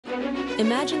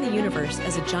Imagine the universe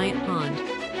as a giant pond,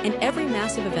 and every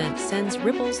massive event sends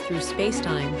ripples through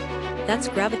space-time. That's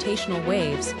gravitational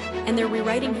waves, and they're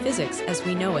rewriting physics as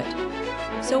we know it.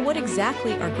 So what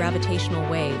exactly are gravitational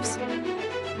waves?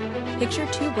 Picture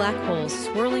two black holes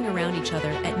swirling around each other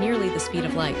at nearly the speed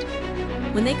of light.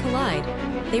 When they collide,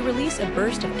 they release a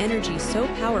burst of energy so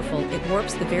powerful it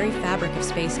warps the very fabric of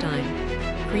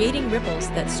space-time, creating ripples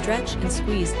that stretch and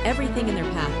squeeze everything in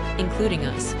their path, including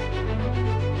us.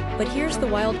 But here's the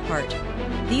wild part.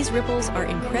 These ripples are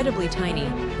incredibly tiny,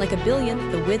 like a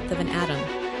billionth the width of an atom.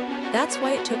 That's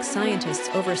why it took scientists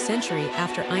over a century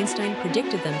after Einstein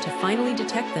predicted them to finally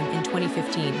detect them in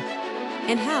 2015.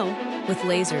 And how? With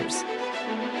lasers.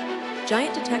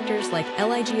 Giant detectors like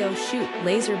LIGO shoot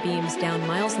laser beams down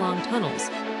miles-long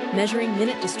tunnels, measuring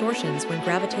minute distortions when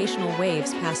gravitational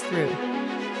waves pass through.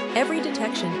 Every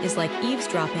detection is like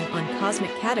eavesdropping on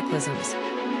cosmic cataclysms,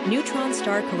 neutron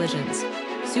star collisions,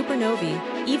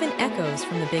 supernovae, even echoes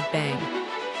from the Big Bang.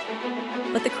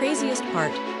 But the craziest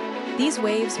part, these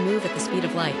waves move at the speed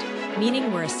of light,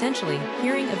 meaning we're essentially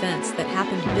hearing events that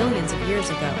happened billions of years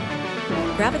ago.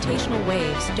 Gravitational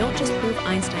waves don't just prove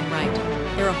Einstein right,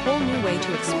 they're a whole new way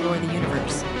to explore the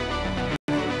universe.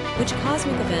 Which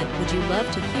cosmic event would you love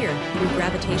to hear through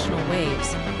gravitational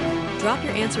waves? Drop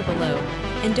your answer below,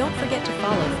 and don't forget to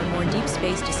follow for more deep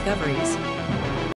space discoveries.